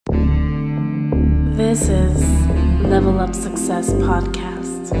This is Level Up Success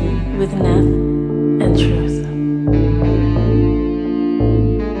Podcast with Neth and Truth.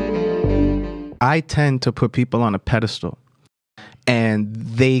 I tend to put people on a pedestal and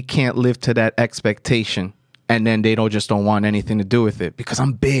they can't live to that expectation, and then they don't want anything to do with it because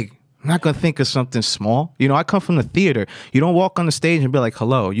I'm big. I'm not going to think of something small. You know, I come from the theater. You don't walk on the stage and be like,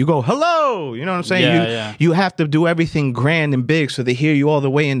 hello. You go, hello. You know what I'm saying? You have to do everything grand and big so they hear you all the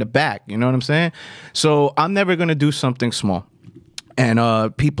way in the back. You know what I'm saying? So I'm never going to do something small.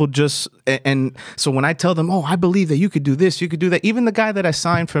 And people just, and so when I tell them, oh, I believe that you could do this, you could do that. Even the guy that I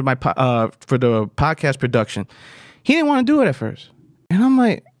signed for my for the podcast production, he didn't want to do it at first. And I'm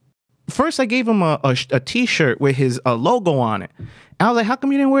like, first I gave him a t-shirt with his logo on it. And I was like, how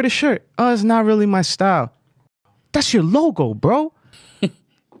come you didn't wear the shirt? Oh, it's not really my style. That's your logo, bro.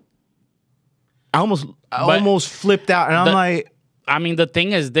 I almost flipped out, and I'm like, I mean, the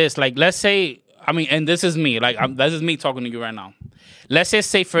thing is this, like, let's say, I mean, and this is me, like, this is me talking to you right now. Let's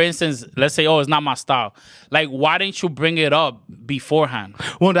just say, for instance, let's say, oh, it's not my style. Like, why didn't you bring it up beforehand?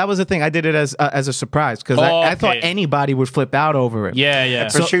 Well, that was the thing. I did it as a surprise because I thought anybody would flip out over it. Yeah, yeah.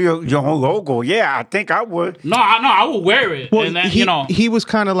 For sure, your whole logo. Yeah, I think I would. No, I would wear it. Well, and then, he was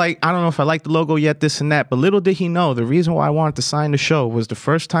kind of like, I don't know if I like the logo yet, this and that. But little did he know, the reason why I wanted to sign the show was the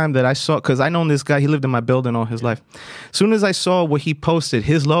first time that I saw, because I known this guy, he lived in my building all his life. As soon as I saw what he posted,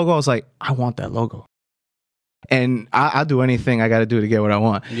 his logo, I was like, I want that logo. And I'll do anything I got to do to get what I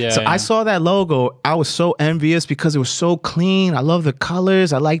want. I saw that logo. I was so envious because it was so clean. I love the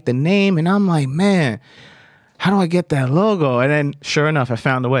colors. I like the name. And I'm like, man, how do I get that logo? And then sure enough, I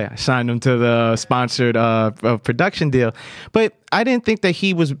found a way. I signed him to the sponsored production deal. But I didn't think that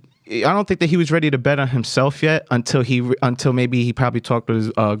he was... I don't think that he was ready to bet on himself yet until maybe he probably talked with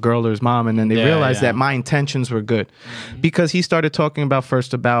his girl or his mom, and then they realized that my intentions were good. Because he started talking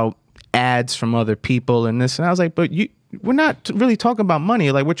about ads from other people and this, and I was like, but we're not really talking about money.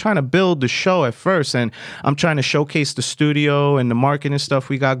 Like, we're trying to build the show at first, and I'm trying to showcase the studio and the marketing stuff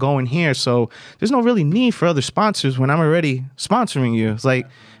we got going here. So there's no really need for other sponsors when I'm already sponsoring you. It's like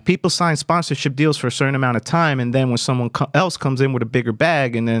people sign sponsorship deals for a certain amount of time, and then when someone else comes in with a bigger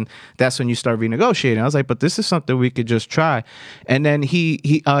bag, and then that's when you start renegotiating. I was like, but this is something we could just try. And then he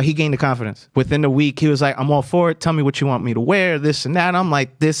gained the confidence. Within a week, he was like, I'm all for it. Tell me what you want me to wear, this and that. And I'm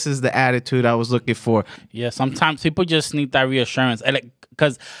like, this is the attitude I was looking for. Yeah, sometimes people just need that reassurance. And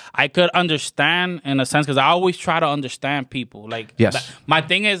because I could understand in a sense, because I always try to understand people. Like, yes. My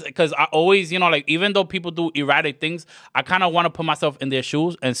thing is, because I always, like, even though people do erratic things, I kind of want to put myself in their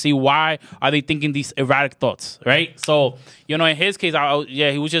shoes and see why are they thinking these erratic thoughts, right? So, in his case,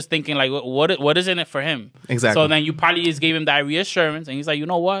 he was just thinking, like, what is in it for him? Exactly. So then you probably just gave him that reassurance, and he's like, you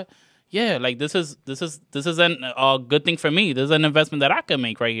know what? Yeah, like, this is a good thing for me. This is an investment that I can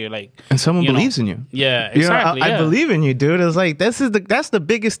make right here. Like, and someone believes in you. Yeah, exactly. I believe in you, dude. It's like, that's the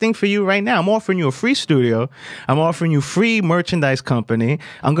biggest thing for you right now. I'm offering you a free studio. I'm offering you free merchandise company.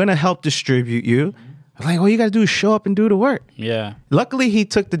 I'm gonna help distribute you. Like, all you gotta do is show up and do the work. Yeah. Luckily, he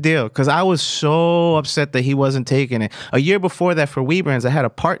took the deal because I was so upset that he wasn't taking it. A year before that for WeBrands, I had a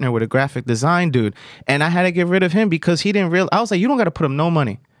partner with a graphic design dude, and I had to get rid of him because he didn't realize. I was like, you don't gotta put up no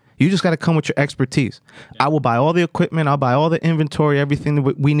money. You just got to come with your expertise. I will buy all the equipment. I'll buy all the inventory, everything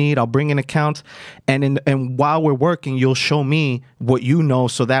that we need. I'll bring in accounts. And while we're working, you'll show me what you know.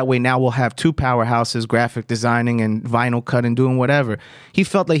 So that way now we'll have two powerhouses, graphic designing and vinyl cutting, doing whatever. He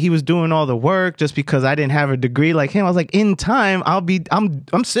felt like he was doing all the work just because I didn't have a degree like him. I was like, in time,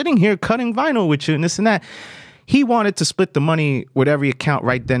 I'm sitting here cutting vinyl with you and this and that. He wanted to split the money with every account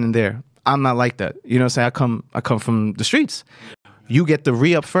right then and there. I'm not like that. You know what I'm saying? I come from the streets. You get the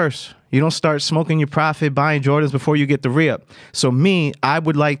re-up first. You don't start smoking your profit, buying Jordans before you get the re-up. So me, I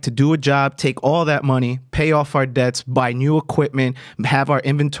would like to do a job, take all that money, pay off our debts, buy new equipment, have our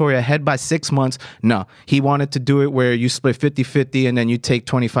inventory ahead by 6 months. No, he wanted to do it where you split 50-50 and then you take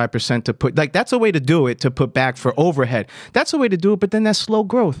 25% to put, like, that's a way to do it, to put back for overhead. That's a way to do it, but then that's slow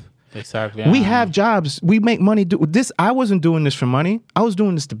growth. Exactly. We have jobs. We make money. Do this. I wasn't doing this for money. I was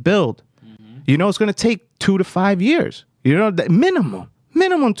doing this to build. You know, it's going to take 2 to 5 years. You know, that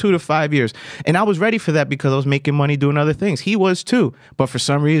minimum 2 to 5 years. And I was ready for that because I was making money doing other things. He was too. But for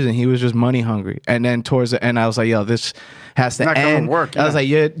some reason, he was just money hungry. And then towards the end, I was like, yo, this has to end. Work, I was like,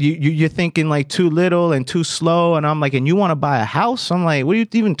 you're thinking like too little and too slow. And I'm like, and you want to buy a house? I'm like, what are you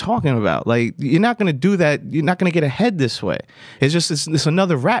even talking about? Like, you're not going to do that. You're not going to get ahead this way. It's just, it's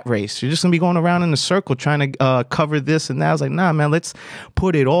another rat race. You're just going to be going around in a circle trying to cover this and that. I was like, nah, man, let's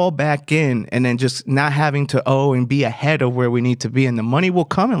put it all back in and then just not having to owe and be ahead of where we need to be. And the money will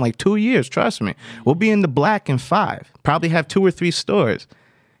come in like 2 years. Trust me. We'll be in the black in 5. Probably have 2 or 3 stores.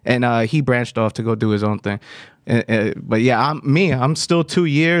 And he branched off to go do his own thing. But yeah, I'm still 2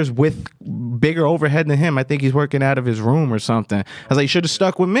 years with bigger overhead than him. I think he's working out of his room or something. I was like, you should have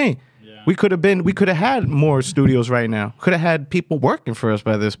stuck with me. Yeah. We could have had more studios right now. Could have had people working for us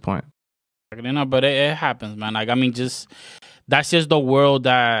by this point. You know, but it happens, man. Like, I mean, that's just the world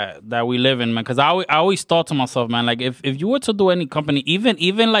that we live in, man. Because I always thought to myself, man, like if you were to do any company,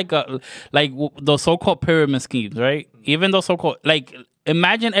 even like the so-called pyramid schemes, right? Even those so-called, like,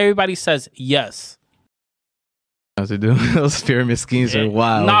 imagine everybody says yes. As they do, those pyramid schemes are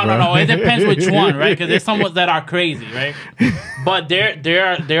wild. No. It depends which one, right? Because there's some that are crazy, right? But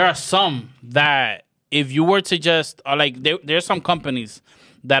there are some that if you were to just like there's some companies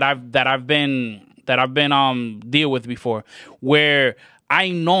that I've been deal with before, where I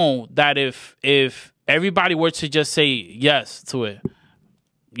know that if everybody were to just say yes to it,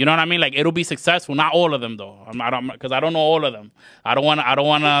 you know what I mean? Like, it'll be successful. Not all of them, though. Because I don't know all of them. I don't want to,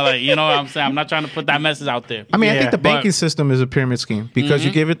 like, you know what I'm saying? I'm not trying to put that message out there. I mean, I think the banking system is a pyramid scheme because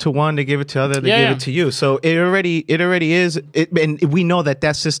you give it to one, they give it to other, they give it to you. So it already is, and we know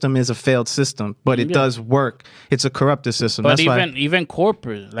that system is a failed system, but it does work. It's a corrupted system. But even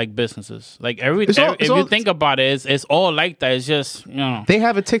corporate, like, businesses, like, if you think about it, it's all like that. It's just, you know. They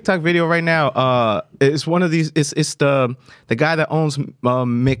have a TikTok video right now. It's one of these, it's the guy that owns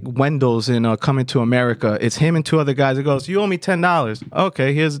McWendell's in Coming to America. It's him and two other guys. It goes, you owe me $10.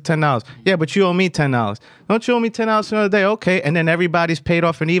 Okay, here's the $10. Yeah, but you owe me $10. Don't you owe me $10 another day? Okay, and then everybody's paid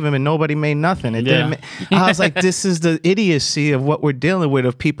off and even, and nobody made nothing. I was like, this is the idiocy of what we're dealing with,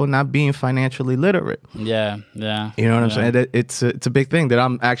 of people not being financially literate. Yeah. You know what I'm saying? It's a big thing that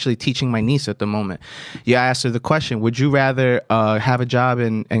I'm actually teaching my niece at the moment. Yeah, I asked her the question: would you rather have a job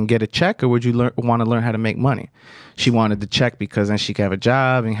and get a check, or would you want to learn how to make money? She wanted the check because then she could have a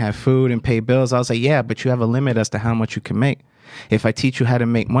job and have food and pay bills. I was like, yeah, but you have a limit as to how much you can make. If I teach you how to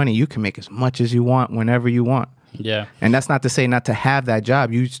make money, you can make as much as you want whenever you want. Yeah. And that's not to say not to have that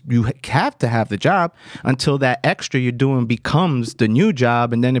job. You have to have the job until that extra you're doing becomes the new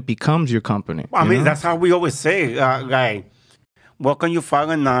job, and then it becomes your company. Well, I mean, that's how we always say, like, work on your 5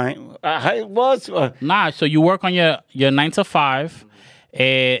 and 9. So you work on your 9 to 5.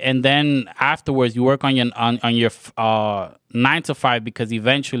 And then afterwards, you work on your 9 to 5, because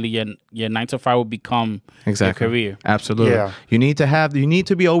eventually your 9 to 5 will become your career. Absolutely. Yeah. You need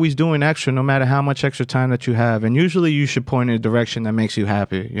to be always doing extra, no matter how much extra time that you have. And usually you should point in a direction that makes you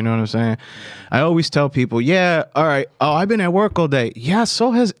happy. You know what I'm saying? I always tell people, yeah, all right, I've been at work all day. Yeah,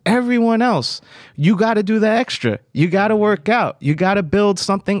 so has everyone else. You got to do the extra. You got to work out. You got to build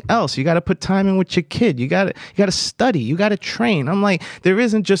something else. You got to put time in with your kid. You got to study. You got to train. I'm like, there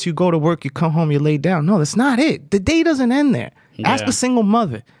isn't just you go to work, you come home, you lay down. No, that's not it. The day doesn't end there. Ask a single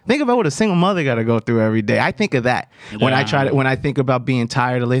mother. Think about what a single mother got to go through every day. I think of that when I think about being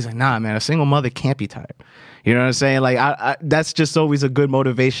tired or lazy. Like, nah, man, a single mother can't be tired. You know what I'm saying? Like, that's just always a good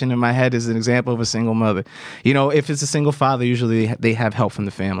motivation in my head as an example of a single mother. You know, if it's a single father, usually they have help from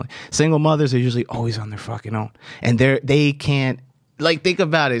the family. Single mothers are usually always on their fucking own, and they can't. Like, think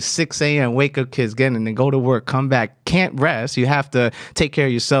about it, 6 a.m., wake up kids, get in, and go to work, come back, can't rest. You have to take care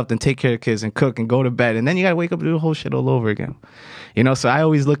of yourself, then take care of kids and cook and go to bed. And then you got to wake up and do the whole shit all over again. You know, so I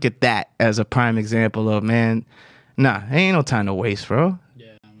always look at that as a prime example of, man, nah, ain't no time to waste, bro.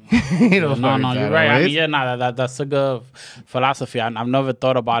 No, you're right. I mean, that's a good philosophy. I've never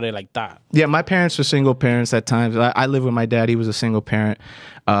thought about it like that. Yeah, my parents were single parents at times. I live with my dad. He was a single parent.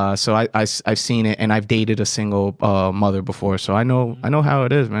 So I've seen it, and I've dated a single mother before. So I know how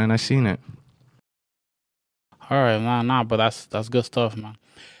it is, man. I've seen it. All right, but that's good stuff, man.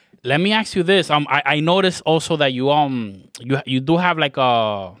 Let me ask you this. I noticed also that you do have like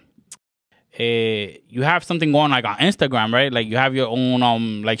you have something going like on Instagram, right? Like you have your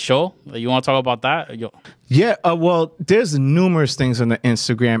own like show. You want to talk about that? Yeah, well, there's numerous things on the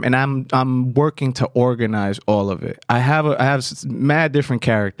Instagram, and I'm working to organize all of it. I have mad different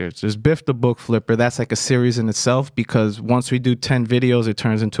characters. There's Biff the Book Flipper. That's like a series in itself, because once we do 10 videos, it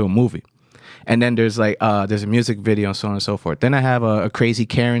turns into a movie. And then there's like there's a music video and so on and so forth. Then I have a Crazy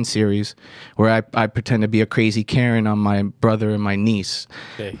Karen series where I pretend to be a crazy Karen on my brother and my niece.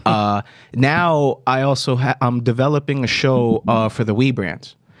 Okay. Now I also I'm developing a show for the We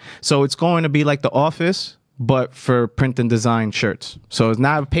brands. So it's going to be like The Office, but for print and design shirts. So it's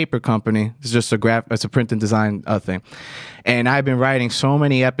not a paper company. It's just it's a print and design thing. And I've been writing so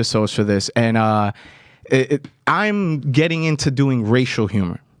many episodes for this, and I'm getting into doing racial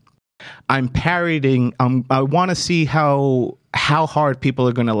humor. I'm parodying. I want to see how hard people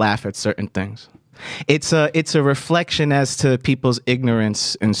are going to laugh at certain things. It's a reflection as to people's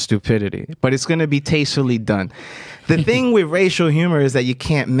ignorance and stupidity, but it's going to be tastefully done. The thing with racial humor is that you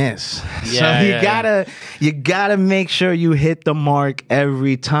can't miss. So you gotta make sure you hit the mark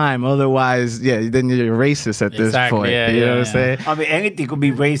every time. Otherwise, then you're racist at this point. You know what I'm saying? I mean, anything could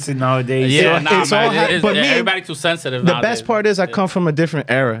be racist nowadays. Yeah, So but everybody too sensitive. The best part is I come from a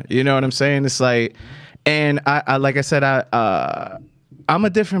different era. You know what I'm saying? It's like, and I like I said, I'm a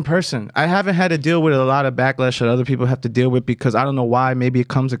different person. I haven't had to deal with a lot of backlash that other people have to deal with because I don't know why. Maybe it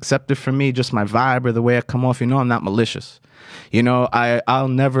comes accepted for me, just my vibe or the way I come off. You know, I'm not malicious. You know, I'll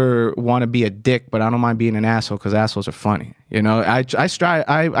never want to be a dick, but I don't mind being an asshole because assholes are funny. You know, I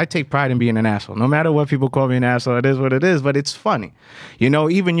take pride in being an asshole. No matter what people call me an asshole, it is what it is, but it's funny. You know,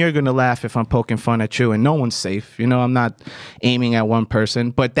 even you're going to laugh if I'm poking fun at you, and no one's safe. You know, I'm not aiming at one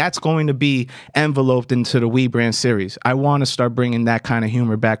person, but that's going to be enveloped into the We Brand series. I want to start bringing that kind of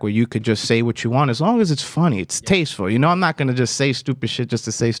humor back where you could just say what you want as long as it's funny, it's tasteful. You know, I'm not going to just say stupid shit just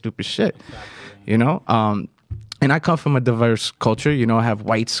to say stupid shit. You know, and I come from a diverse culture. You know, I have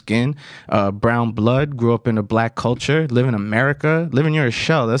white skin, brown blood, grew up in a black culture, live in America, live in your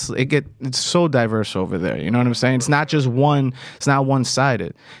shell. It's so diverse over there. You know what I'm saying? It's not just it's not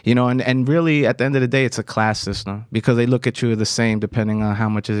one-sided. You know, and really at the end of the day, it's a class system because they look at you the same depending on how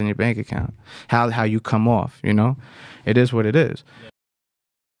much is in your bank account, how you come off, you know? It is what it is.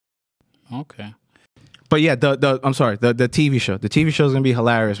 Okay. But yeah, I'm sorry, the TV show. The TV show is gonna be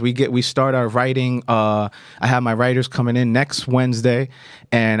hilarious. We start our writing. I have my writers coming in next Wednesday,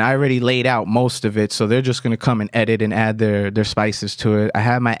 and I already laid out most of it, so they're just gonna come and edit and add their spices to it. I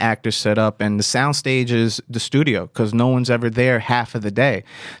have my actors set up, and the soundstage is the studio because no one's ever there half of the day.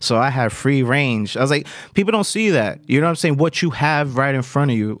 So I have free range. I was like, people don't see that. You know what I'm saying? What you have right in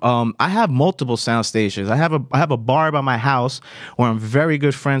front of you. I have multiple sound stages. I have a bar by my house where I'm very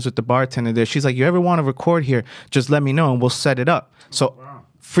good friends with the bartender there. She's like, you ever want to record here, just let me know and we'll set it up. So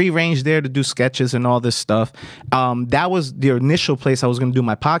free range there to do sketches and all this stuff. That was the initial place I was going to do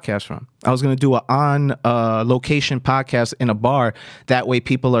my podcast from. I was going to do an on location podcast in a bar. That way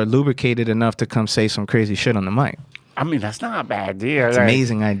people are lubricated enough to come say some crazy shit on the mic. I mean, that's not a bad idea. It's an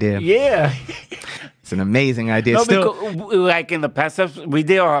amazing idea. Yeah. It's an amazing idea. No, Still, because, like in the past, we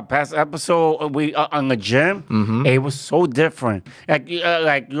did our past episode. We on the gym. It was so different.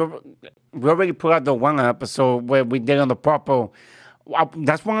 We already put out the one episode where we did on the proper.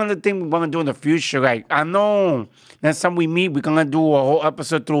 That's one of the things we want to do in the future. Like I know next time we meet, we're gonna do a whole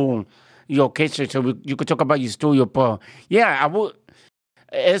episode through your kitchen, so you could talk about your studio. But yeah, I would.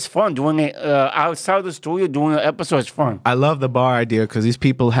 It's fun doing it outside the studio. Doing an episode is fun. I love the bar idea because these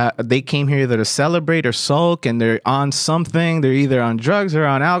people they came here either to celebrate or sulk, and they're on something. They're either on drugs or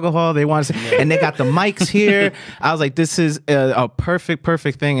on alcohol. They want to, and they got the mics here. I was like, this is a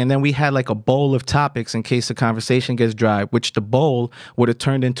perfect thing. And then we had like a bowl of topics in case the conversation gets dry, which the bowl would have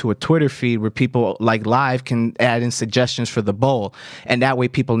turned into a Twitter feed where people like live can add in suggestions for the bowl, and that way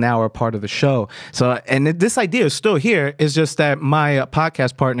people now are part of the show. So, and this idea is still here. It's just that my podcast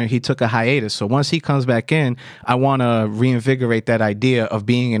partner, he took a hiatus. So once he comes back in, I want to reinvigorate that idea of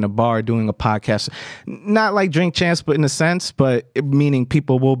being in a bar doing a podcast. Not like Drink Champs, but in a sense, but meaning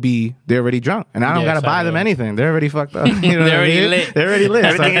people will be, they're already drunk. And I don't got to buy them anything. They're already fucked up. You know They're already lit. They're already lit.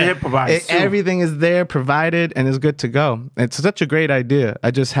 Everything is provided. Everything is there, provided, and is good to go. It's such a great idea. I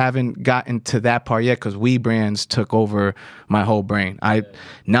just haven't gotten to that part yet because We Brands took over my whole brain. I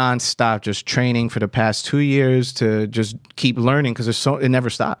nonstop just training for the past 2 years to just keep learning because it never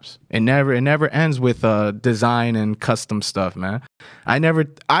stops. It never ends with design and custom stuff, man.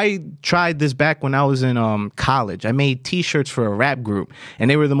 I tried this back when I was in college. I made t-shirts for a rap group, and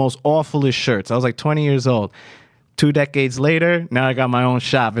they were the most awfulest shirts. I was like 20 years old. 2 decades later, now I got my own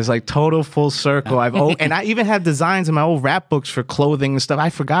shop. It's like total full circle. And I even have designs in my old rap books for clothing and stuff. I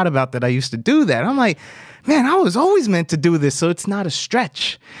forgot about that. I used to do that. I'm like, man, I was always meant to do this, so it's not a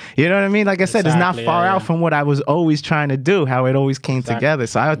stretch. You know what I mean? Like I said, it's not far out from what I was always trying to do, how it always came together.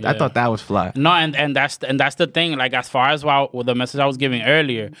 So I thought that was fly. No, and that's the thing. Like as far as with the message I was giving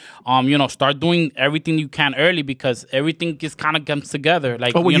earlier, start doing everything you can early because everything just kind of comes together.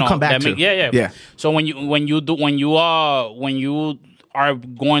 Like when you come back to. Yeah. So when you are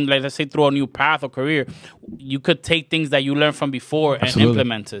going, like, let's say, through a new path or career, you could take things that you learned from before and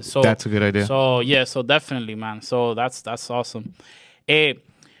implement it. So that's a good idea. So yeah, so definitely, man. So that's awesome.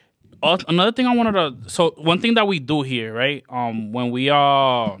 Another thing I wanted to. So one thing that we do here, right? When we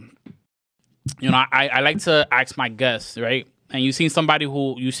are, I like to ask my guests, right? And you seem like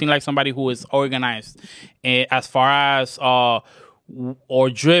somebody who is organized, as far as or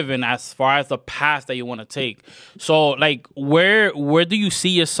driven as far as the path that you want to take. So like where do you see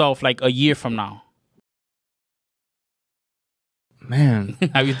yourself like a year from now? Man.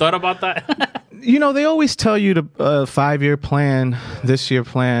 Have you thought about that? You know, they always tell you to 5-year plan, this year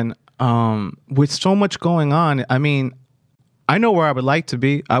plan. With so much going on, I mean, I know where I would like to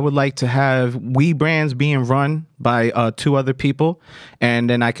be. I would like to have We Brands being run by 2 other people, and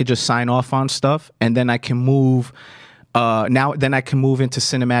then I could just sign off on stuff, and then I can move. Then I can move into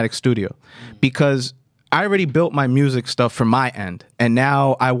cinematic studio, because I already built my music stuff for my end, and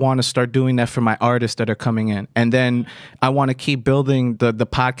now I want to start doing that for my artists that are coming in, and then I want to keep building the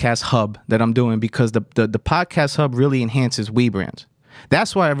podcast hub that I'm doing, because the podcast hub really enhances We Brands.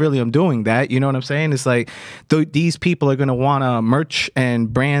 That's why I really am doing that. You know what I'm saying? It's like these people are going to want to merch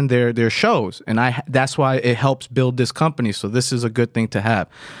and brand their shows, and that's why it helps build this company. So this is a good thing to have.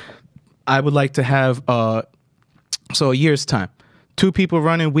 I would like to have so a year's time, 2 people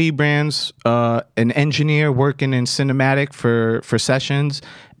running We Brands, an engineer working in cinematic for sessions,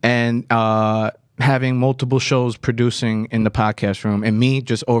 and having multiple shows producing in the podcast room, and me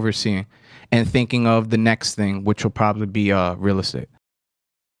just overseeing and thinking of the next thing, which will probably be real estate.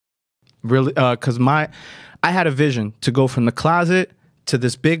 Really, because I had a vision to go from the closet to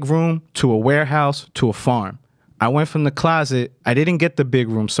this big room to a warehouse to a farm. I went from the closet. I didn't get the big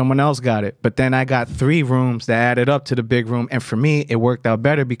room. Someone else got it. But then I got 3 rooms that added up to the big room. And for me, it worked out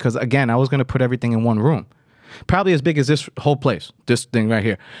better because, again, I was going to put everything in one room. Probably as big as this whole place, this thing right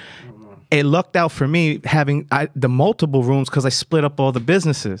here. It lucked out for me having the multiple rooms because I split up all the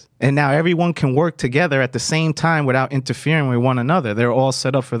businesses. And now everyone can work together at the same time without interfering with one another. They're all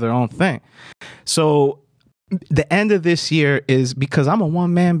set up for their own thing. So the end of this year is, because I'm a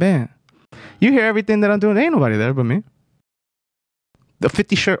one-man band. You hear everything that I'm doing. There ain't nobody there but me. The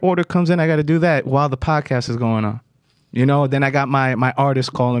 50 shirt order comes in. I got to do that while the podcast is going on. You know, then I got my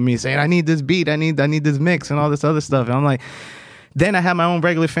artist calling me saying, I need this beat. I need this mix and all this other stuff. And I'm like, then I have my own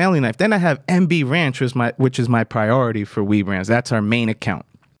regular family life. Then I have MB Ranch, which is my priority for We Brands. That's our main account.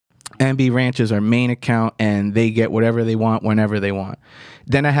 MB Ranch is our main account, and they get whatever they want whenever they want.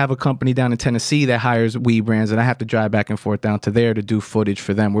 Then I have a company down in Tennessee that hires We Brands, and I have to drive back and forth down to there to do footage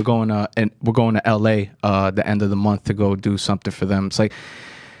for them. We're going to LA the end of the month to go do something for them.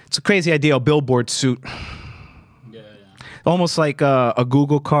 It's a crazy idea, a billboard suit. Almost like a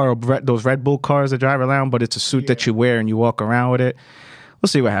Google car or those Red Bull cars that drive around, but it's a suit that you wear and you walk around with it. We'll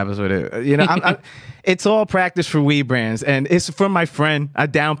see what happens with it. You know, it's all practice for We Brands, and it's from my friend. I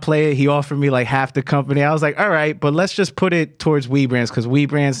downplay it. He offered me like half the company. I was like, all right, but let's just put it towards We Brands, because We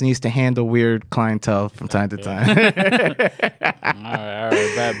Brands needs to handle weird clientele from time to time. all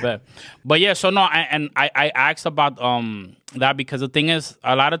right, bet. But yeah, so no, I asked about that because the thing is,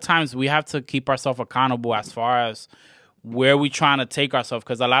 a lot of times we have to keep ourselves accountable as far as where we trying to take ourselves,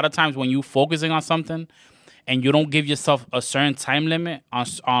 because a lot of times when you focusing on something and you don't give yourself a certain time limit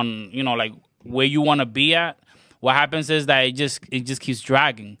on you know, like where you want to be at, what happens is that it just keeps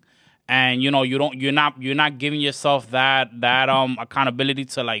dragging, and you know, you're not giving yourself that accountability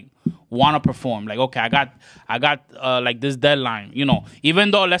to like want to perform. Like, okay, I got like this deadline, you know,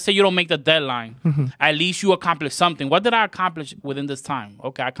 even though let's say you don't make the deadline, at least you accomplish something. What did I accomplish within this time?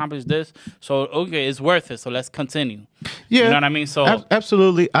 Okay, I accomplished this, so okay, it's worth it, so let's continue. Yeah, you know what I mean? So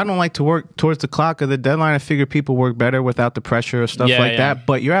absolutely. I don't like to work towards the clock or the deadline. I figure people work better without the pressure or stuff like that.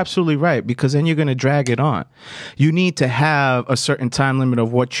 But you're absolutely right, because then you're going to drag it on. You need to have a certain time limit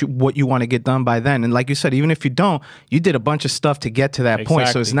of what you want to get done by then. And like you said, even if you don't, you did a bunch of stuff to get to that point.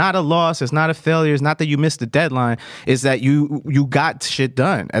 So it's not a loss. It's not a failure. It's not that you missed the deadline. It's that you got shit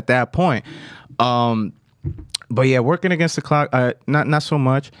done at that point. But yeah, working against the clock, not so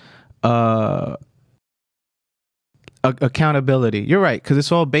much. Accountability. You're right, because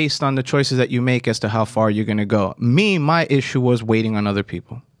it's all based on the choices that you make as to how far you're going to go. My issue was waiting on other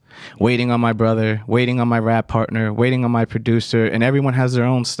people. Waiting on my brother, waiting on my rap partner, waiting on my producer, and everyone has their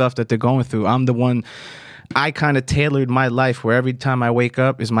own stuff that they're going through. I'm the one, I kind of tailored my life where every time I wake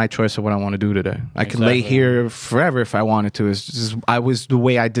up is my choice of what I want to do today. I can lay here forever if I wanted to. It's just, I was the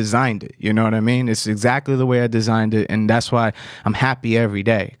way I designed it. You know what I mean? It's exactly the way I designed it, and that's why I'm happy every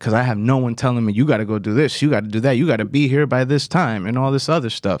day, because I have no one telling me, you got to go do this, you got to do that, you got to be here by this time, and all this other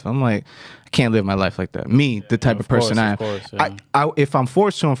stuff. I'm like, I can't live my life like that. Me, the type of person I am. If I'm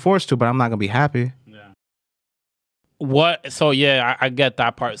forced to, I'm forced to, but I'm not going to be happy. So yeah, I get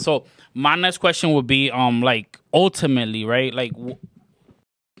that part. So my next question would be, like, ultimately, right? Like,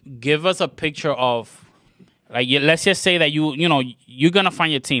 give us a picture of, like, let's just say that you know, you're gonna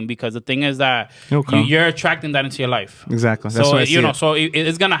find your team, because the thing is that you're attracting that into your life. Exactly. That's so what I see you know, so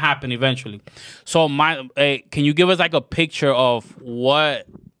it's gonna happen eventually. So can you give us like a picture of what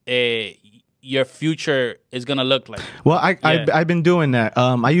your future is gonna look like. Well, I've been doing that.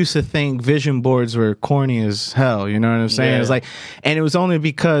 I used to think vision boards were corny as hell. You know what I'm saying? Yeah. It's like, and it was only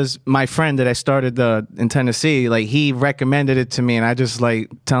because my friend that I started in Tennessee, like he recommended it to me, and I just like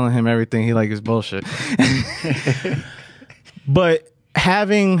telling him everything he like is bullshit. But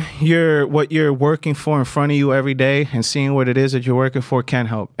having what you're working for in front of you every day and seeing what it is that you're working for can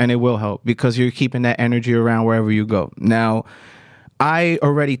help, and it will help because you're keeping that energy around wherever you go. Now, I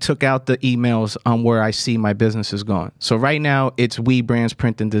already took out the emails on where I see my business is going. So right now it's We Brands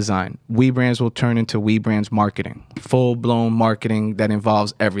Print and Design. We Brands will turn into We Brands Marketing, full-blown marketing that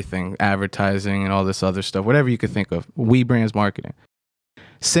involves everything, advertising and all this other stuff, whatever you could think of. We Brands Marketing.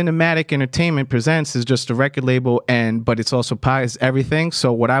 Cinematic Entertainment Presents is just a record label, but it's also it's everything.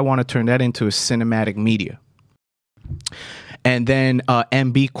 So what I want to turn that into is Cinematic Media. And then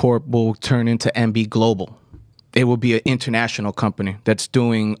MB Corp will turn into MB Global. It will be an international company that's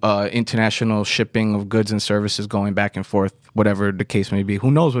doing international shipping of goods and services going back and forth, whatever the case may be.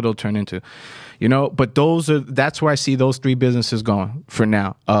 Who knows what it'll turn into, you know? But that's where I see those three businesses going for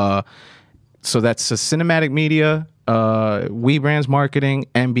now. So that's a Cinematic Media, We Brands Marketing,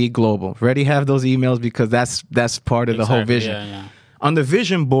 MB Global. Already have those emails because that's part of the whole vision. Yeah. On the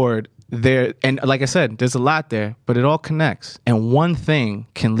vision board, and like I said, there's a lot there, but it all connects. And one thing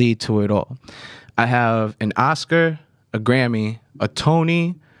can lead to it all. I have an Oscar, a Grammy, a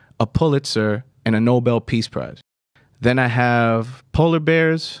Tony, a Pulitzer, and a Nobel Peace Prize. Then I have polar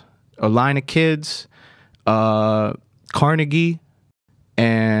bears, a line of kids, Carnegie,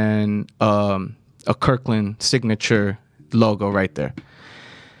 and a Kirkland signature logo right there.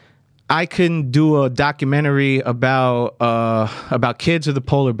 I can do a documentary about kids of the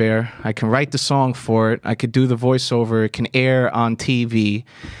polar bear. I can write the song for it. I could do the voiceover. It can air on TV.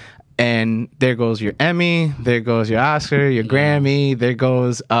 And there goes your Emmy, there goes your Oscar, your Grammy, there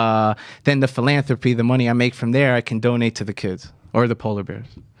goes then the philanthropy, the money I make from there, I can donate to the kids or the polar bears.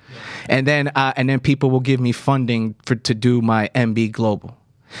 And then people will give me funding to do my MB Global.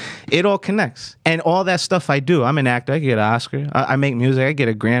 It all connects. And all that stuff I do. I'm an actor, I get an Oscar, I make music, I get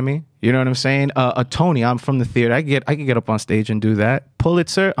a Grammy. You know what I'm saying? A Tony, I'm from the theater, I can get up on stage and do that.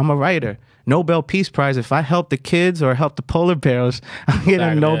 Pulitzer, I'm a writer. Nobel Peace Prize, if I help the kids or help the polar bears, I get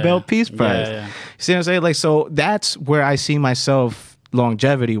a Nobel Peace Prize. Yeah. You see what I'm saying? Like, so that's where I see myself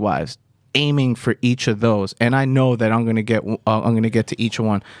longevity-wise, aiming for each of those. And I know that I'm gonna get to each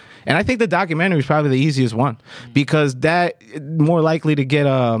one. And I think the documentary is probably the easiest one because that more likely to get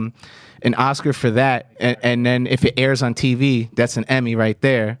an Oscar for that, and then if it airs on TV, that's an Emmy right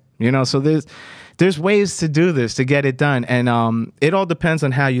there. You know, so there's ways to do this, to get it done. And it all depends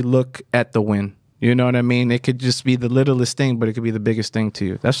on how you look at the win. You know what I mean? It could just be the littlest thing, but it could be the biggest thing to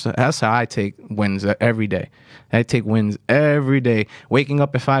you. That's how I take wins every day. I take wins every day. Waking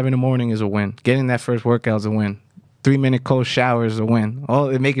up at 5 in the morning is a win. Getting that first workout is a win. 3-minute cold shower is a win.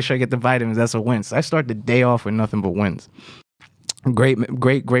 Making sure I get the vitamins, that's a win. So I start the day off with nothing but wins. Great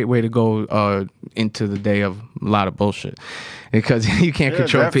way to go into the day of a lot of bullshit because you can't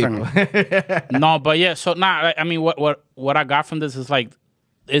control people. No, but yeah. So now, I mean, what I got from this is like,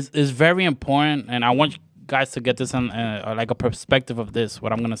 is very important, and I want you guys to get this on like a perspective of this.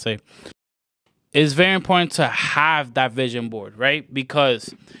 What I'm gonna say, it's very important to have that vision board, right?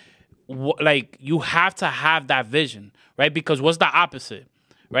 Because like you have to have that vision, right? Because what's the opposite?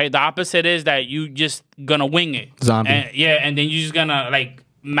 Right, the opposite is that you just gonna wing it, zombie. And then you just gonna like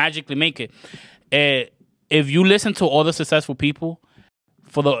magically make it. If you listen to all the successful people,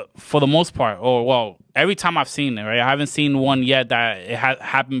 for the most part, or well, every time I've seen it, right, I haven't seen one yet that it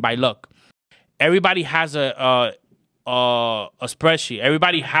happened by luck. Everybody has a spreadsheet.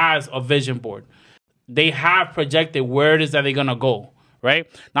 Everybody has a vision board. They have projected where it is that they're gonna go. Right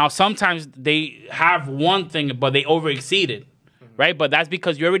now, sometimes they have one thing, but they over exceed it. Right, but that's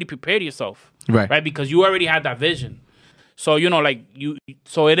because you already prepared yourself, right? Because you already had that vision. So you know, like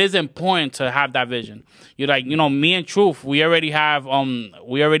so it is important to have that vision. You're like, you know, me and Truth, we already have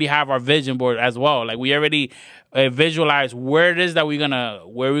our vision board as well. Like we already visualize where it is that we're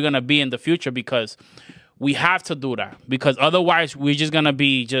gonna be in the future, because we have to do that, because otherwise we're just gonna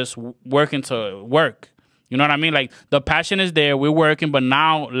be just working to work. You know what I mean? Like the passion is there, we're working, but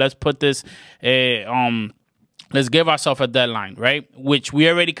now let's put this let's give ourselves a deadline, right? Which we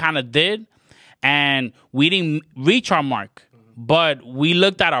already kind of did, and we didn't reach our mark, but we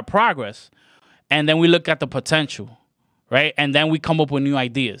looked at our progress, and then we look at the potential, right? And then we come up with new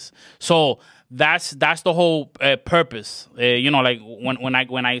ideas. So that's the whole purpose. You know, like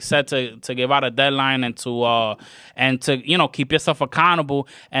when I said to give out a deadline and to you know, keep yourself accountable,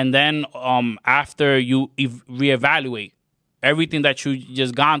 and then after you reevaluate. everything that you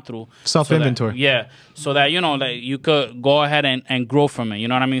just gone through. Self-inventory. Yeah, so that, you know, like you could go ahead and grow from it. You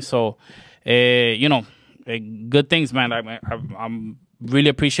know what I mean? So, you know, good things, man. I'm really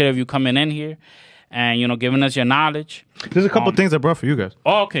appreciative of you coming in here and, you know, giving us your knowledge. There's a couple things I brought for you guys.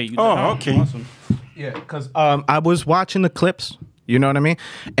 Oh, okay. Okay. Awesome. Yeah, because I was watching the clips. You know what I mean?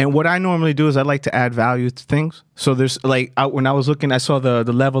 And what I normally do is I like to add value to things. So there's like, when I was looking, I saw the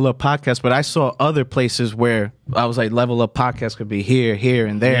Level Up podcast, but I saw other places where I was like, Level Up podcast could be here, here,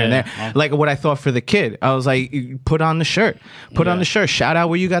 and there, and there. Like what I thought for the kid. I was like, put on the shirt. Put on the shirt. Shout out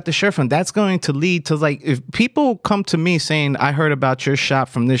where you got the shirt from. That's going to lead to, like, if people come to me saying, I heard about your shop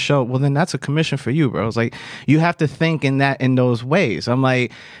from this show, well, then that's a commission for you, bro. It's like, you have to think in those ways. I'm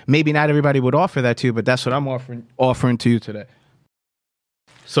like, maybe not everybody would offer that to you, but that's what I'm offering to you today.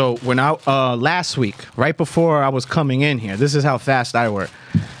 So when last week, right before I was coming in here, this is how fast I work.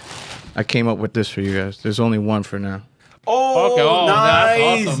 I came up with this for you guys. There's only one for now. Oh, Okay, oh, nice.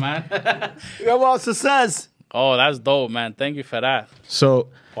 that's awesome, man. Well, success. Oh, that's dope, man. Thank you for that. So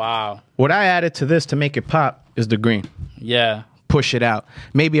Wow. what I added to this to make it pop is the green. Yeah. Push it out.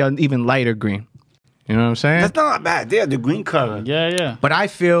 Maybe an even lighter green. You know what I'm saying? That's not bad. They the green color. Yeah, yeah. But I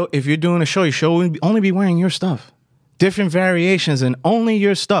feel if you're doing a show, you should only be wearing your stuff. Different variations and only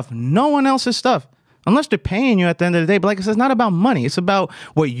your stuff. No one else's stuff. Unless they're paying you at the end of the day. But like I said, it's not about money. It's about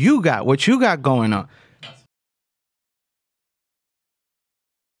what you got going on.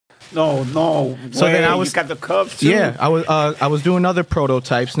 No. So then I was you got the cups too. Yeah, I was doing other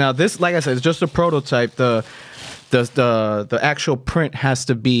prototypes. Now this, like I said, is just a prototype. The actual print has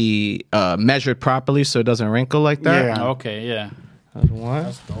to be measured properly so it doesn't wrinkle like that. Yeah. Okay, yeah. That's one.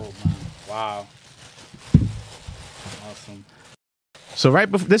 That's dope, man. Wow. Awesome. So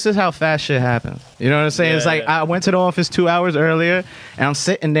right before, this is how fast shit happens. You know what I'm saying? Yeah, It's like I went to the office 2 hours earlier, and I'm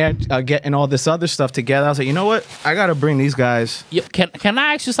sitting there getting all this other stuff together. I was like, you know what? I gotta bring these guys. Yeah, can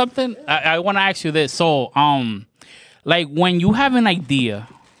I ask you something? I want to ask you this. So, like when you have an idea,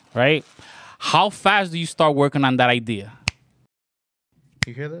 right? How fast do you start working on that idea?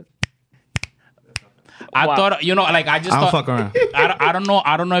 You hear that? I thought, you know, like I just I don't thought, fuck around. I don't know.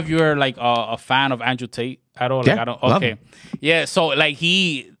 I don't know if you're like a fan of Andrew Tate at all. Like, Yeah, I don't. love Okay, him. yeah. So like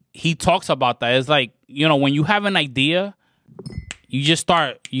he talks about that. It's like, you know, when you have an idea, you just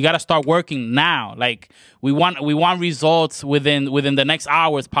start. You got to start working now. Like we want results within the next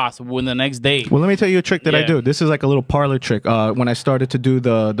hour, as possible, within the next day. Well, let me tell you a trick that I Yeah. do. This is like a little parlor trick. When I started to do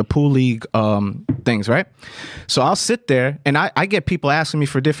the pool league things, right? So I'll sit there and I get people asking me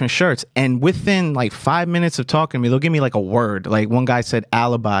for different shirts, and within like 5 minutes of talking to me, they'll give me like a word. Like one guy said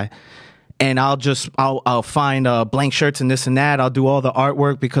alibi. And I'll find blank shirts and this and that. I'll do all the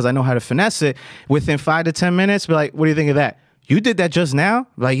artwork because I know how to finesse it. Within 5 to 10 minutes, be like, what do you think of that? You did that just now?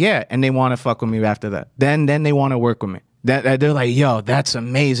 Like, yeah. And they want to fuck with me after that. Then they want to work with me. They're like, yo, that's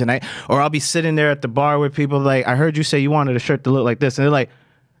amazing. Or I'll be sitting there at the bar with people like, I heard you say you wanted a shirt to look like this. And they're like,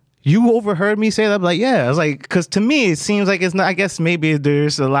 you overheard me say that? I'm like, yeah. I was like, because to me, it seems like it's not, I guess maybe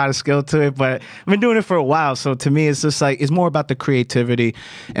there's a lot of skill to it, but I've been doing it for a while. So to me, it's just like, it's more about the creativity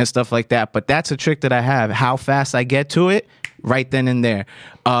and stuff like that. But that's a trick that I have. How fast I get to it, right then and there.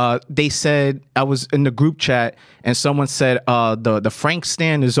 They said, I was in the group chat and someone said, the Frank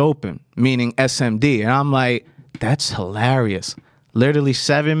stand is open, meaning SMD. And I'm like, that's hilarious. Literally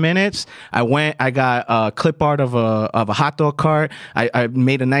 7 minutes. I got a clip art of a hot dog cart. I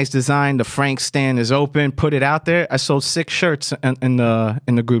made a nice design. The Frank stand is open. Put it out there. I sold 6 shirts in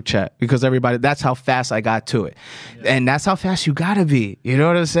the group chat because everybody. That's how fast I got to it, and that's how fast you gotta be. You know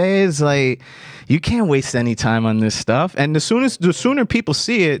what I'm saying? It's like you can't waste any time on this stuff. And the sooner people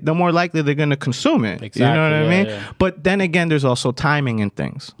see it, the more likely they're gonna consume it. Exactly, you know what I mean? yeah. But then again, there's also timing and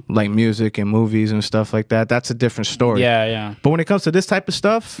things like music and movies and stuff like that. That's a different story. Yeah, yeah. But when it comes to this type of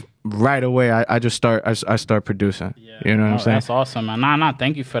stuff, right away I just start producing. Yeah. You know what I'm saying? That's awesome, man. Nah,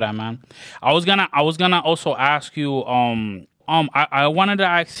 thank you for that, man. I was gonna also ask you, I wanted to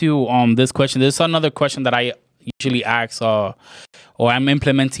ask you this question. This is another question that I usually ask, or I'm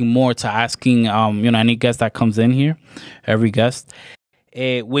implementing more to asking you know, any guest that comes in here, every guest,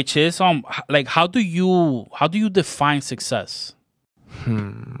 which is like how do you define success?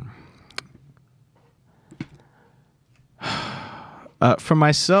 For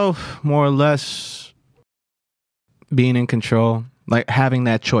myself, more or less being in control, like having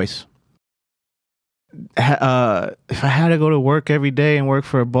that choice. If I had to go to work every day and work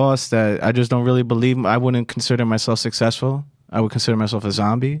for a boss that I just don't really believe, I wouldn't consider myself successful. I would consider myself a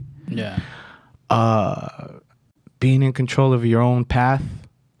zombie. Yeah. Being in control of your own path.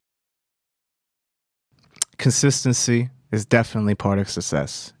 Consistency is definitely part of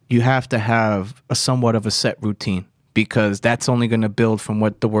success. You have to have somewhat of a set routine because that's only going to build from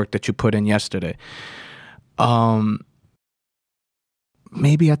what the work that you put in yesterday.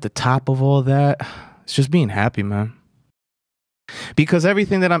 Maybe at the top of all that, it's just being happy, man. Because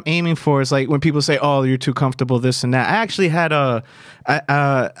everything that I'm aiming for is like when people say, "Oh, you're too comfortable," this and that. I actually had I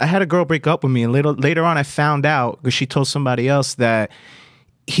had a girl break up with me, and later on, I found out because she told somebody else that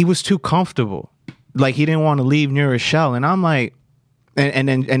he was too comfortable, like he didn't want to leave New Rochelle, and I'm like, and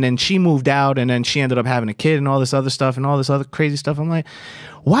then she moved out, and then she ended up having a kid and all this other stuff and all this other crazy stuff. I'm like,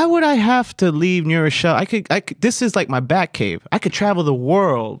 why would I have to leave New Rochelle? I could. This is like my bat cave. I could travel the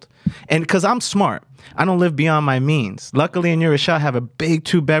world, and because I'm smart. I don't live beyond my means. Luckily in New Rochelle, I have a big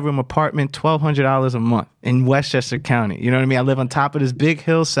 2-bedroom apartment, $1,200 a month in Westchester County. You know what I mean? I live on top of this big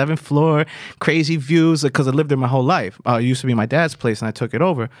hill, 7th floor, crazy views, because I lived there my whole life. It used to be my dad's place and I took it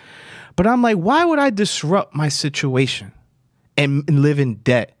over. But I'm like, why would I disrupt my situation and live in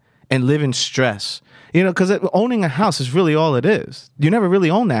debt and live in stress? You know, because owning a house is really all it is. You never really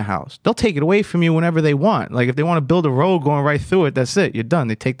own that house. They'll take it away from you whenever they want. Like if they want to build a road going right through it, that's it. You're done.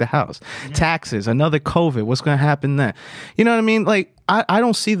 They take the house. Yeah. Taxes, another COVID. What's going to happen then? You know what I mean? Like I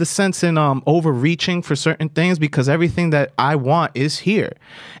don't see the sense in overreaching for certain things because everything that I want is here.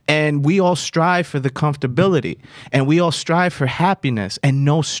 And we all strive for the comfortability. And we all strive for happiness and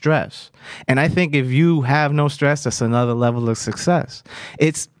no stress. And I think if you have no stress, that's another level of success.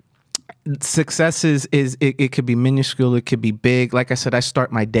 Success is it could be minuscule, it could be big. Like I said, I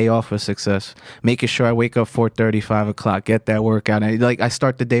start my day off with success, making sure I wake up 4:30, 5 o'clock, get that workout. And like I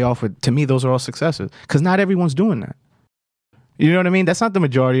start the day off with, to me, those are all successes because not everyone's doing that. You know what I mean? That's not the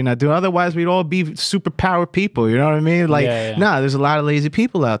majority not doing. Otherwise, we'd all be superpower people. You know what I mean? Like, nah, there's a lot of lazy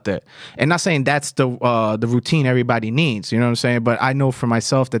people out there. And not saying that's the routine everybody needs. You know what I'm saying? But I know for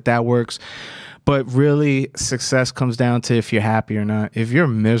myself that works. But really, success comes down to if you're happy or not. If you're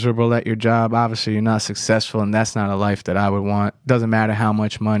miserable at your job, obviously you're not successful, and that's not a life that I would want. Doesn't matter how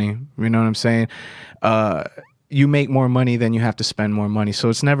much money. You know what I'm saying? You make more money, then you have to spend more money. So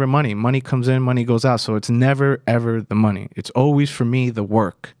it's never money. Money comes in, money goes out. So it's never, ever the money. It's always, for me, the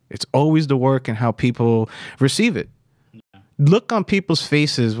work. It's always the work and how people receive it. Look on people's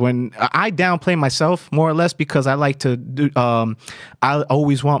faces when I downplay myself more or less because I like to do, I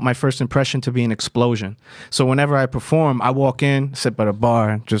always want my first impression to be an explosion. So whenever I perform, I walk in, sit by the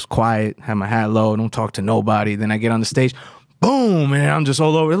bar, just quiet, have my hat low, don't talk to nobody. Then I get on the stage, boom, and I'm just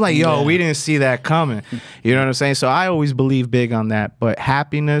all over. It's like, yo, we didn't see that coming. You know what I'm saying? So I always believe big on that. But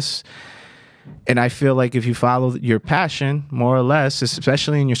happiness, and I feel like if you follow your passion, more or less,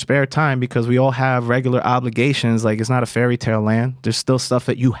 especially in your spare time, because we all have regular obligations, like it's not a fairy tale land. There's still stuff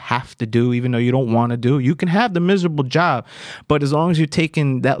that you have to do, even though you don't want to do. You can have the miserable job, but as long as you're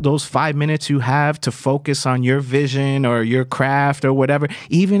taking those 5 minutes you have to focus on your vision or your craft or whatever,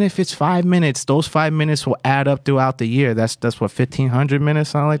 even if it's 5 minutes, those 5 minutes will add up throughout the year. That's what, 1,500 minutes,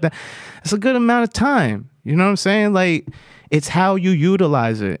 something like that. That's a good amount of time. You know what I'm saying? Like, it's how you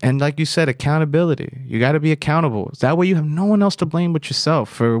utilize it. And like you said, accountability. You got to be accountable. That way you have no one else to blame but yourself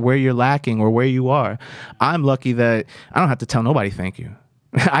for where you're lacking or where you are. I'm lucky that I don't have to tell nobody thank you.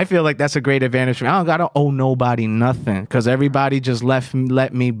 I feel like that's a great advantage for me. I don't got to owe nobody nothing because everybody just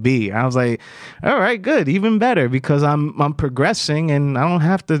let me be. I was like, all right, good, even better, because I'm progressing and I don't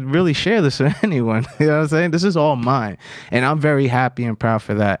have to really share this with anyone. You know what I'm saying? This is all mine. And I'm very happy and proud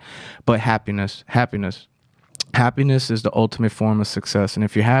for that. But happiness. Happiness is the ultimate form of success. And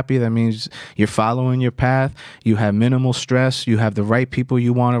if you're happy, that means you're following your path. You have minimal stress. You have the right people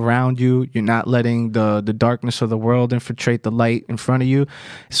you want around you. You're not letting the darkness of the world infiltrate the light in front of you.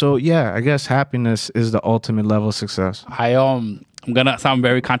 So, yeah, I guess happiness is the ultimate level of success. I'm gonna sound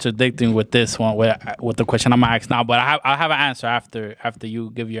very contradicting with this one, with the question I'm gonna ask now, but I have an answer after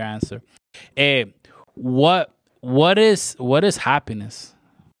you give your answer. What is happiness?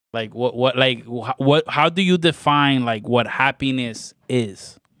 Like how do you define like what happiness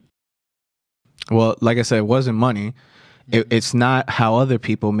is? Well, like I said, it wasn't money. It's not how other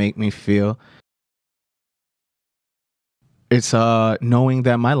people make me feel. It's knowing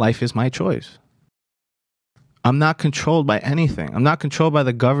that my life is my choice. I'm not controlled by anything. I'm not controlled by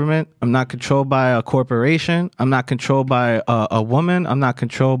the government. I'm not controlled by a corporation. I'm not controlled by a woman. I'm not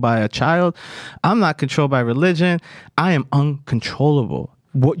controlled by a child. I'm not controlled by religion. I am uncontrollable.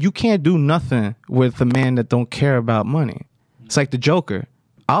 You can't do nothing with a man that don't care about money. It's like the Joker.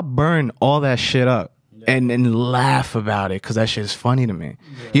 I'll burn all that shit up and laugh about it because that shit is funny to me.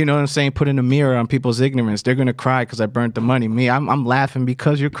 You know what I'm saying? Put in a mirror on people's ignorance. They're gonna cry because I burnt the money. Me, I'm laughing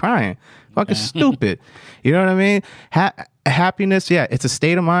because you're crying. Fucking stupid. You know what I mean? Happiness, yeah, it's a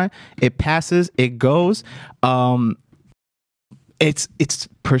state of mind. It passes. It goes. It's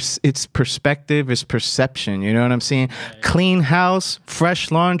it's perspective, it's perception. You know what I'm saying? Clean house,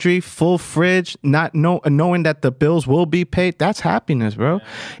 fresh laundry, full fridge, knowing that the bills will be paid. That's happiness, bro.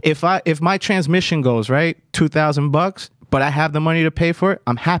 If my transmission goes right, $2,000. But I have the money to pay for it,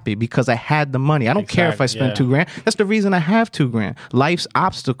 I'm happy because I had the money. I don't care if I spend $2,000. That's the reason I have $2,000. Life's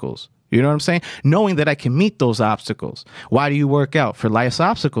obstacles. You know what I'm saying? Knowing that I can meet those obstacles. Why do you work out? For life's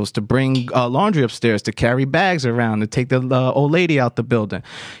obstacles, to bring laundry upstairs, to carry bags around, to take the old lady out the building.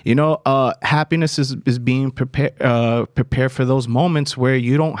 You know, happiness is being prepared for those moments where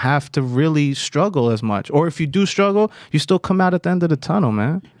you don't have to really struggle as much. Or if you do struggle, you still come out at the end of the tunnel,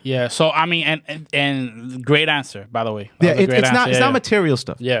 man. Yeah. So I mean, and great answer, by the way. It's not material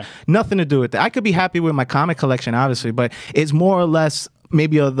stuff. Yeah. Nothing to do with that. I could be happy with my comic collection, obviously, but it's more or less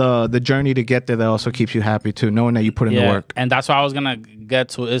maybe the journey to get there that also keeps you happy too, knowing that you put in the work. And that's what I was gonna get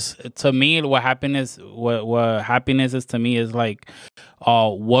to. Is to me what happiness is to me is like,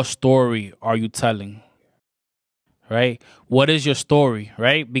 what story are you telling? Right? What is your story?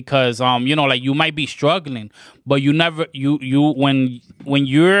 Right? Because you know, like you might be struggling, but you never when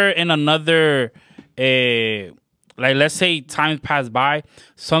you're in another like let's say time passed by,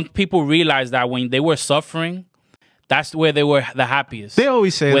 some people realize that when they were suffering, that's where they were the happiest. They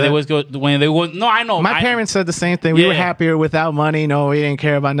always say when that. They was good, when they were, no, I know. My parents said the same thing. We were happier without money. No, we didn't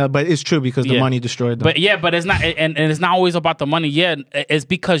care about nothing. But it's true because the money destroyed them. But it's not, and it's not always about the money. Yeah, it's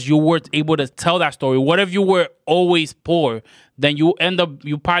because you were able to tell that story. What if you were always poor? Then you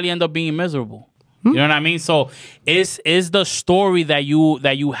probably end up being miserable. You know what I mean? So is the story that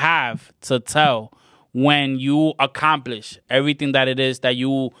you have to tell when you accomplish everything that it is that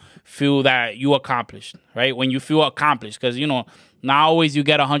you feel that you accomplished, right? When you feel accomplished, because you know, not always you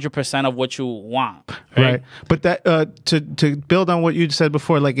get 100% of what you want, right? But that to build on what you said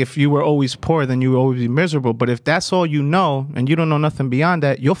before, like if you were always poor, then you would always be miserable. But if that's all you know and you don't know nothing beyond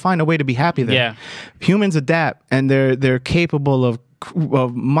that, you'll find a way to be happy there. Yeah, humans adapt, and they're capable of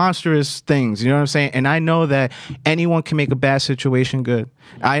monstrous things, you know what I'm saying? And I know that anyone can make a bad situation good.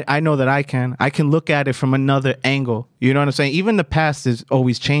 I know that I can look at it from another angle, you know what I'm saying? Even the past is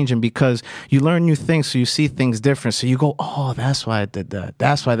always changing because you learn new things, so you see things different, so you go, oh, that's why I did that,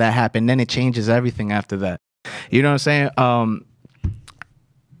 that's why that happened. Then it changes everything after that, you know what I'm saying?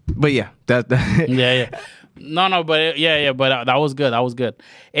 But yeah, that yeah no but but that was good,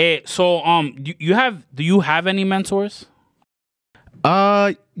 so do you have any mentors?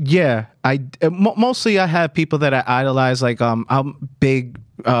 Yeah, mostly I have people that I idolize. Like I'm big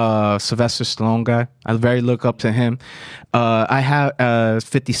Sylvester Stallone guy. I very look up to him. I have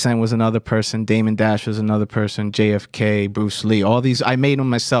 50 Cent was another person. Damon Dash was another person. JFK, Bruce Lee. All these I made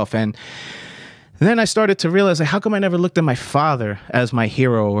them myself. And then I started to realize, like, how come I never looked at my father as my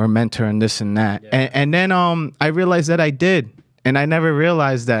hero or mentor and this and that? Yeah. And then I realized that I did. And I never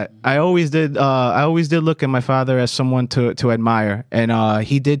realized that. I always did look at my father as someone to admire. And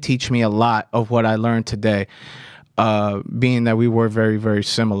he did teach me a lot of what I learned today, being that we were very, very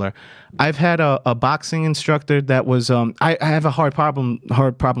similar. I've had a boxing instructor that was I have a hard problem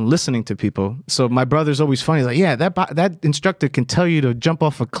listening to people. So my brother's always funny. He's like, yeah, that instructor can tell you to jump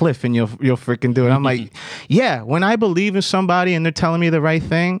off a cliff and you'll freaking do it. I'm like, yeah, when I believe in somebody and they're telling me the right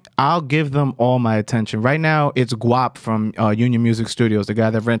thing, I'll give them all my attention. Right now, it's Guap from Union Music Studios, the guy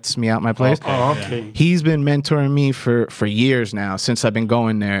that rents me out my place. Oh, okay. He's been mentoring me for years now, since I've been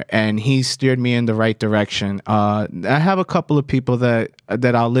going there, and he's steered me in the right direction. I have a couple of people that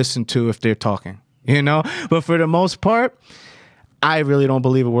I'll listen to if they're talking, you know, but for the most part, I really don't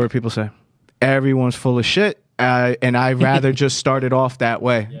believe a word people say. Everyone's full of shit, and I'd rather just start it off that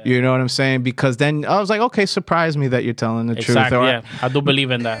way. Yeah. You know what I'm saying? Because then I was like, okay, surprise me that you're telling the truth. Or, yeah, I do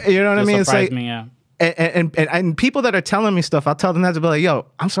believe in that. You know what I mean? Surprise it's like, me, yeah. And people that are telling me stuff, I'll tell them that to be like, yo,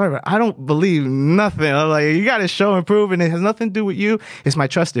 I'm sorry, but I don't believe nothing. I'm like, you got to show and prove, and it has nothing to do with you. It's my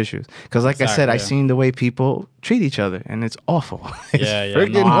trust issues. Because like I said, I've seen the way people treat each other, and it's awful. It's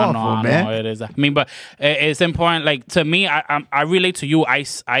freaking awful, man. No, it is. I mean, but it's important. Like, to me, I relate to you. I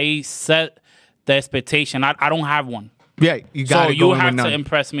set the expectation. I don't have one. Yeah, you got. So you have to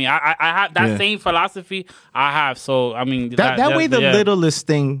impress me. I have that same philosophy. I have. So I mean, that way the littlest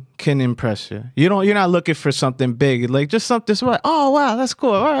thing can impress you. You're not looking for something big. Like just something. Like, oh wow, that's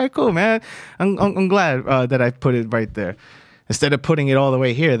cool. All right, cool, man. I'm glad that I put it right there instead of putting it all the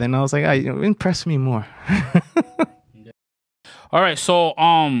way here. Then I was like, impress me more. All right. So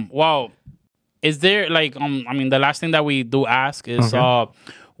well, is there like I mean, the last thing that we do ask is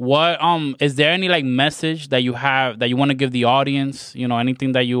what is there any like message that you have that you want to give the audience? You know,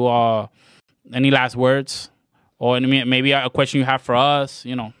 anything that you any last words, or maybe a question you have for us?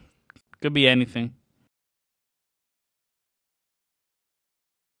 You know, could be anything.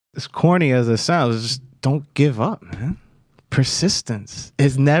 as corny as it sounds, just don't give up, man. Persistence.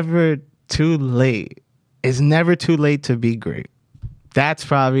 It's never too late. It's never too late to be great. That's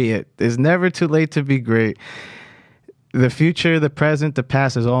probably it. It's never too late to be great. The future, the present, the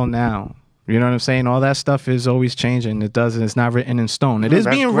past is all now. You know what I'm saying? All that stuff is always changing. It's not written in stone. It is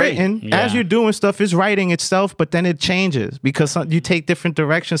being written as you're doing stuff. It's writing itself, but then it changes because you take different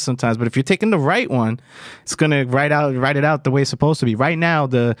directions sometimes. But if you're taking the right one, it's gonna write it out the way it's supposed to be. Right now,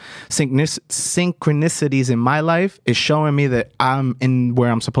 the synchronicities in my life is showing me that I'm in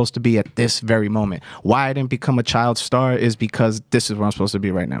where I'm supposed to be at this very moment. Why I didn't become a child star is because this is where I'm supposed to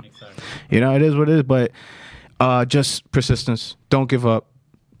be right now. Exactly. You know, it is what it is. But just persistence. Don't give up.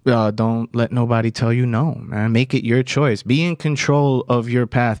 Don't let nobody tell you no, man. Make it your choice. Be in control of your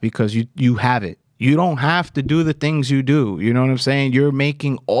path because you have it. You don't have to do the things you do. You know what I'm saying? You're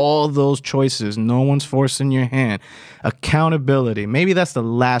making all those choices. No one's forcing your hand. Accountability. Maybe that's the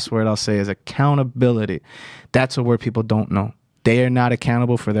last word I'll say is accountability. That's a word people don't know. They are not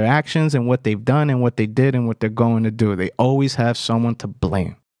accountable for their actions and what they've done and what they did and what they're going to do. They always have someone to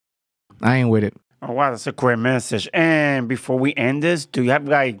blame. I ain't with it. Oh, wow, that's a great message. And before we end this, do you have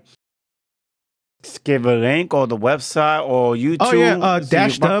give a link or the website or YouTube? Oh yeah,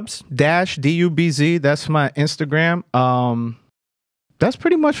 DashDubz, DubZ. That's my Instagram. That's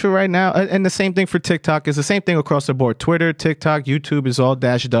pretty much for right now. And the same thing for TikTok. It's the same thing across the board. Twitter, TikTok, YouTube is all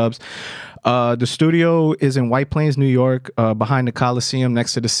DashDubz. The studio is in White Plains, New York, behind the Coliseum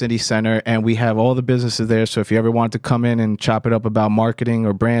next to the city center. And we have all the businesses there. So if you ever want to come in and chop it up about marketing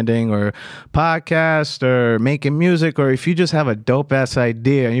or branding or podcast or making music, or if you just have a dope ass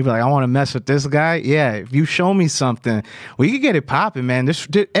idea and you're like, I want to mess with this guy. Yeah, if you show me something, we can get it popping, man.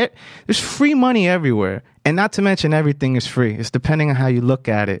 There's free money everywhere. And not to mention everything is free. It's depending on how you look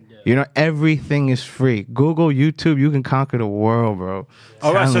at it. Yeah. You know, everything is free. Google, YouTube, you can conquer the world, bro.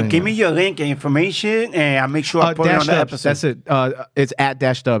 All right, so give me your link and information, and I'll make sure I put it on the episode. That's it. It's at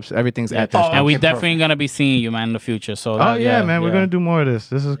DashDubz. Everything's at DashDubz. And we definitely going to be seeing you, man, in the future. So man, we're going to do more of this.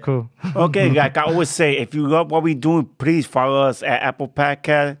 This is cool. Okay, like I always say, if you love what we're doing, please follow us at Apple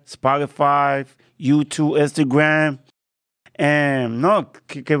Podcast, Spotify, YouTube, Instagram. And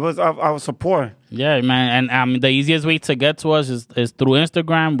give us our support. Yeah, man. And the easiest way to get to us is through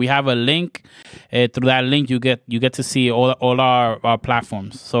Instagram. We have a link. Through that link, you get to see all our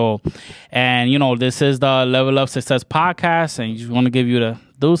platforms. So, and you know, this is the Level Up Success podcast, and just want to give you the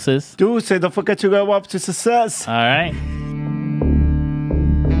deuces. Deuces, don't forget to go up to success. All right.